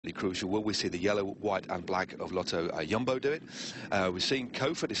crucial. Will we see the yellow, white and black of Lotto Jumbo do it? We've seen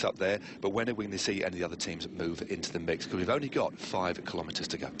Comunidad up there, but when are we going to see any of the other teams move into the mix? Because we've only got 5 kilometres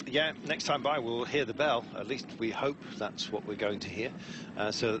to go. Yeah, next time by we'll hear the bell. At least we hope that's what we're going to hear,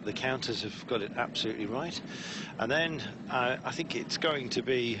 so that the counters have got it absolutely right. And then I think it's going to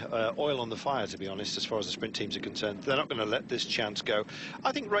be oil on the fire, to be honest, as far as the sprint teams are concerned. They're not going to let this chance go.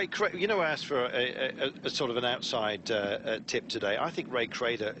 I think Ray Crader, you know, I asked for a sort of an outside tip today. I think Ray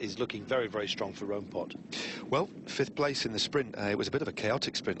Crader is looking very, very strong for Roompot. Well, 5th place in the sprint. It was a bit of a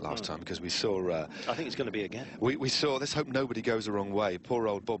chaotic sprint last time, because we saw... I think it's going to be again. We saw, let's hope nobody goes the wrong way. Poor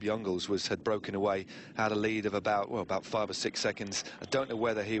old Bob Youngles had broken away, had a lead of about 5 or 6 seconds. I don't know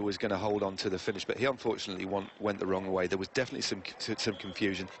whether he was going to hold on to the finish, but he unfortunately went the wrong way. There was definitely some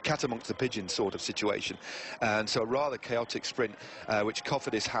confusion, cat amongst the pigeons sort of situation. And so a rather chaotic sprint, which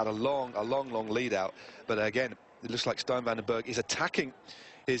Comunidad had a long lead out. But again, it looks like Stjin Vandenbergh is attacking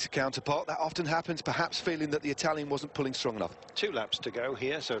his counterpart. That often happens, perhaps feeling that the Italian wasn't pulling strong enough. 2 laps to go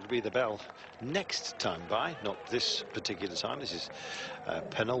here, so it'll be the bell next time by, not this particular time. This is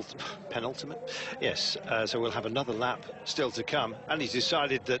penultimate. Yes, so we'll have another lap still to come, and he's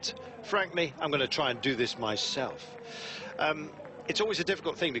decided that, frankly, I'm going to try and do this myself. It's always a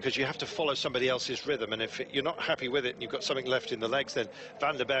difficult thing because you have to follow somebody else's rhythm, and if you're not happy with it and you've got something left in the legs, then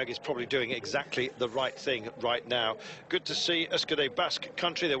Vandenbergh is probably doing exactly the right thing right now. Good to see Euskadi Basque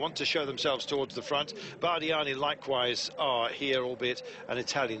country. They want to show themselves towards the front. Bardiani likewise are here, albeit an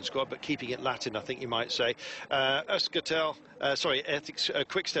Italian squad, but keeping it Latin, I think you might say. ETIXX,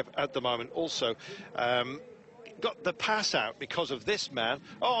 Quickstep at the moment also got the pass out because of this man.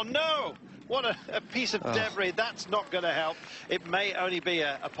 Oh no! What a piece of debris. That's not going to help. It may only be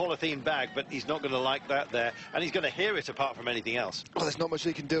a polythene bag, but he's not going to like that there. And he's going to hear it apart from anything else. Well, there's not much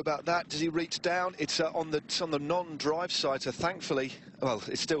he can do about that. Does he reach down? It's on the non-drive side, so thankfully, well,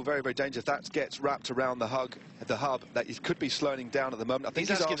 it's still very, very dangerous. That gets wrapped around the hub. That he could be slowing down at the moment. I think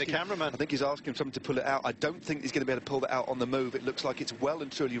he's asking the cameraman. I think he's asking someone to pull it out. I don't think he's going to be able to pull that out on the move. It looks like it's well and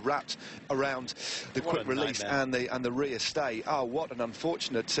truly wrapped around the quick release and the rear stay. Oh, what an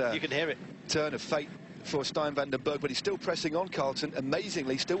unfortunate you can hear it. Turn of fate for Stjin Vandenbergh, but he's still pressing on, Carlton,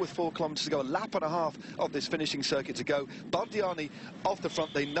 amazingly, still with 4 kilometres to go, a lap and a half of this finishing circuit to go. Bardiani off the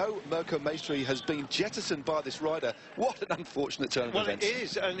front. They know Mirko Maestri has been jettisoned by this rider. What an unfortunate turn of events. Well, it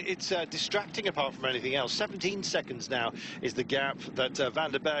is, and it's distracting apart from anything else. 17 seconds now is the gap that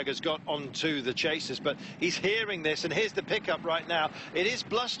Vandenbergh has got onto the chasers, but he's hearing this, and here's the pickup right now. It is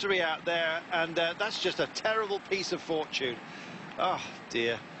blustery out there, and that's just a terrible piece of fortune. Oh,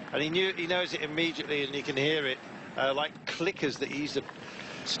 dear. And he knows it immediately, and he can hear it like clickers that he used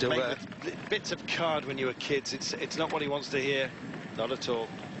to make with bits of card when you were kids. It's not what he wants to hear, not at all.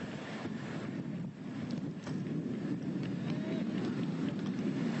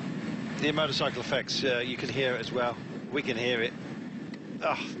 The motorcycle effects, you can hear it as well. We can hear it.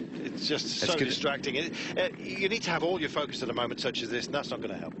 Oh, it's just so distracting. You need to have all your focus at a moment such as this, and that's not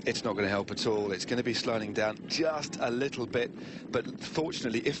going to help. It's not going to help at all. It's going to be slowing down just a little bit. But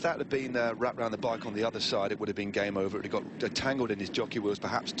fortunately, if that had been wrapped around the bike on the other side, it would have been game over. It would have got tangled in his jockey wheels,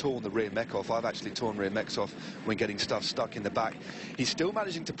 perhaps torn the rear mech off. I've actually torn rear mechs off when getting stuff stuck in the back. He's still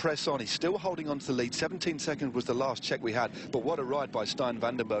managing to press on. He's still holding on to the lead. 17 seconds was the last check we had. But what a ride by Stjin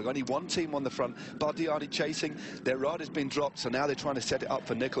Vandenbergh. Only one team on the front. Bardiani chasing. Their rider's been dropped, so now they're trying to set it up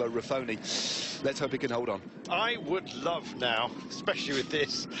for Nicola Raffoni. Let's hope he can hold on. I would love now, especially with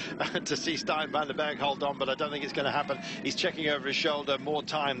this, to see Stjin Vandenbergh hold on, but I don't think it's going to happen. He's checking over his shoulder more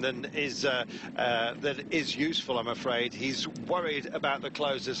time than is useful, I'm afraid. He's worried about the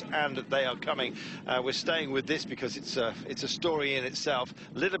closers, and they are coming. We're staying with this because it's a story in itself.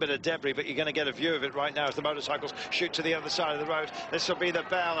 A little bit of debris, but you're going to get a view of it right now as the motorcycles shoot to the other side of the road. This will be the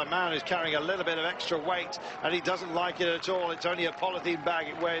bell. A man who's carrying a little bit of extra weight, and he doesn't like it at all. It's only a polythene bag.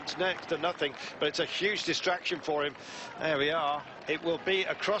 It weighs next to nothing, but it's a huge distraction for him. There we are. It will be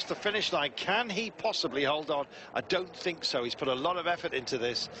across the finish line. Can he possibly hold on? I don't think so. He's put a lot of effort into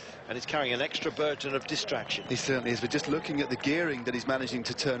this, and he's carrying an extra burden of distraction. He certainly is, but just looking at the gearing that he's managing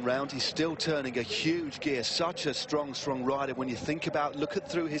to turn round, he's still turning a huge gear. Such a strong rider when you think about, look at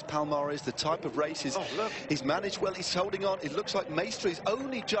through his Palmares, the type of races he's managed. Well, he's holding on. It looks like Maestri's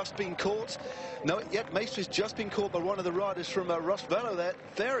only just been caught. No, yet Maestri's just been caught by one of the riders from Rosvelo. follow there.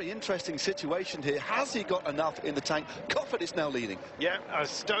 Very interesting situation here. Has he got enough in the tank? Coffert is now leading. Yeah, I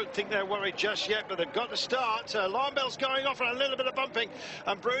don't think they're worried just yet, but they've got to start. Alarm bells going off and a little bit of bumping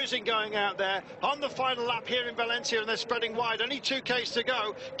and bruising going out there on the final lap here in Valencia, and they're spreading wide. Only 2Ks to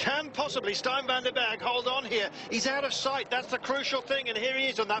go. Can possibly Stjin Vandenbergh hold on here? He's out of sight. That's the crucial thing, and here he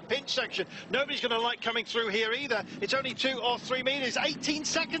is on that pinch section. Nobody's going to like coming through here either. It's only 2 or 3 meters. 18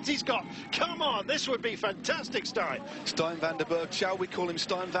 seconds he's got. Come on, this would be fantastic, Stjin. Stjin Vandenbergh, shall we call him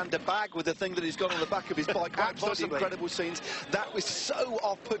Stjin Vandenbergh, with the thing that he's got on the back of his bike? Absolutely incredible scenes. That was so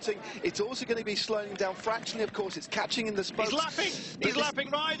off-putting. It's also going to be slowing down fractionally, of course. It's catching in the spokes. He's lapping. He's lapping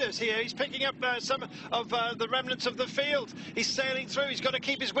riders here. He's picking up some of the remnants of the field. He's sailing through. He's got to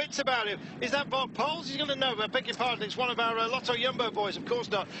keep his wits about him. Is that Bob Poles? He's going to know. Beg your pardon. It's one of our Lotto Jumbo boys. Of course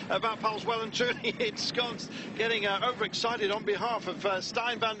not. Bob Poles well and truly ensconced, getting overexcited on behalf of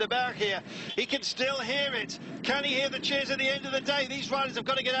Stjin Vandenbergh here. He can still hear it. Can he hear the cheers at the end of the day? These riders have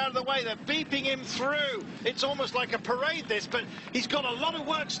got to get out of the way. They're beeping him through. It's almost like a parade, this, but he's got a lot of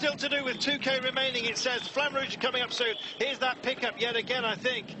work still to do with 2K remaining, it says. Flamme Rouge coming up soon. Here's that pickup yet again, I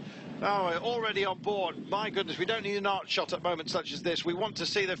think. Oh, already on board. My goodness, we don't need an art shot at moments such as this. We want to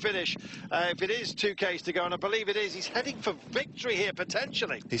see the finish. If it is 2Ks to go, and I believe it is, he's heading for victory here,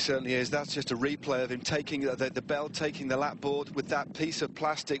 potentially. He certainly is. That's just a replay of him taking the bell, taking the lap board with that piece of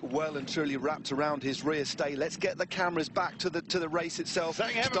plastic well and truly wrapped around his rear stay. Let's get the cameras back to the race itself.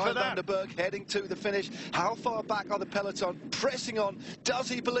 Stjin Vandenbergh heading to the finish. How far back are the peloton? Pressing on. Does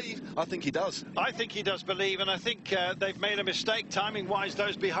he believe? I think he does. I think he does believe, and I think they've made a mistake timing-wise,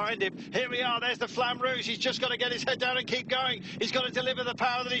 those behind him. Here we are, there's the Flamme Rouge. He's just got to get his head down and keep going. He's got to deliver the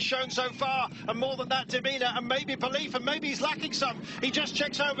power that he's shown so far, and more than that, demeanour and maybe belief, and maybe he's lacking some. He just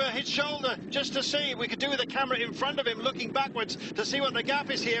checks over his shoulder just to see. We could do with a camera in front of him looking backwards to see what the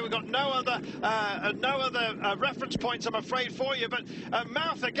gap is here. We've got no other reference points, I'm afraid, for you, but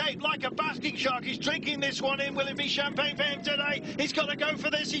mouth agape like a basking shark. He's drinking this one in. Will it be champagne for him today? He's got to go for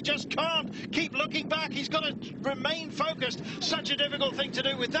this. He just can't keep looking back. He's got to remain focused. Such a difficult thing to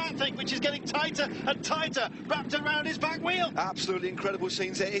do with that thing, which is getting tighter and tighter, wrapped around his back wheel. Absolutely incredible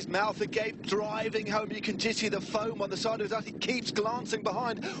scenes there. His mouth agape, driving home. You can just see the foam on the side of his eyes. He keeps glancing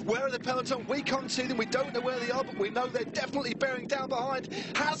behind. Where are the peloton? We can't see them. We don't know where they are, but we know they're definitely bearing down behind.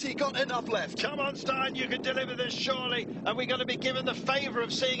 Has he got enough left? Come on, Stjin, you can deliver this, surely. And we're going to be given the favour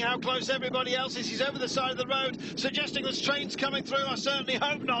of seeing how close everybody else is. He's over the side of the road, suggesting the train's coming through. I certainly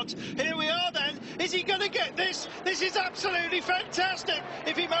hope not. Here we are, then. Is he going to get this? This is absolutely fantastic.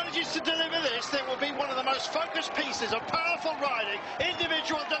 If he manages to deliver this, it will be one of the most focused pieces of powerful riding,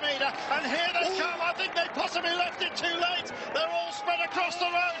 individual demeanour, and here they come. I think they possibly left it too late. They're all spread across the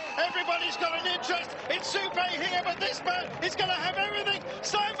road. Everybody's got an interest in Soupe here, but this man is going to have everything.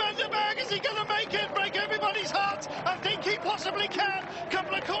 Stjin Vandenbergh, is he going to make it? Break everybody's hearts? I think he possibly can.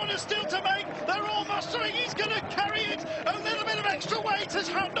 Couple of corners still to make. They're all mustering. He's going to carry it. A little bit of extra weight has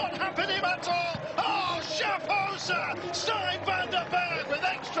not hampered him at all. Oh, chapeau, sir. Stjin Vandenbergh with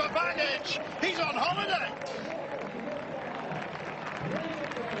extra baggage. He's on holiday.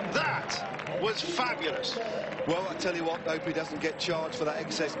 That was fabulous. Well, I tell you what, I hope he doesn't get charged for that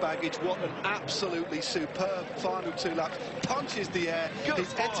excess baggage. What an absolutely superb final 2 laps. Punches the air. Good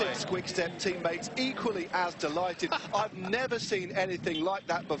His boy. ETIXX quick-step teammates equally as delighted. I've never seen anything like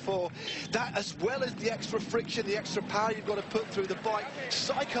that before. That, as well as the extra friction, the extra power you've got to put through the bike,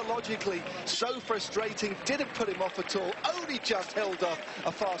 psychologically so frustrating. Didn't put him off at all. Only just held off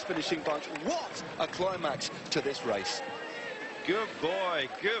a fast-finishing bunch. What a climax to this race. Good boy,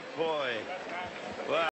 good boy. Wow.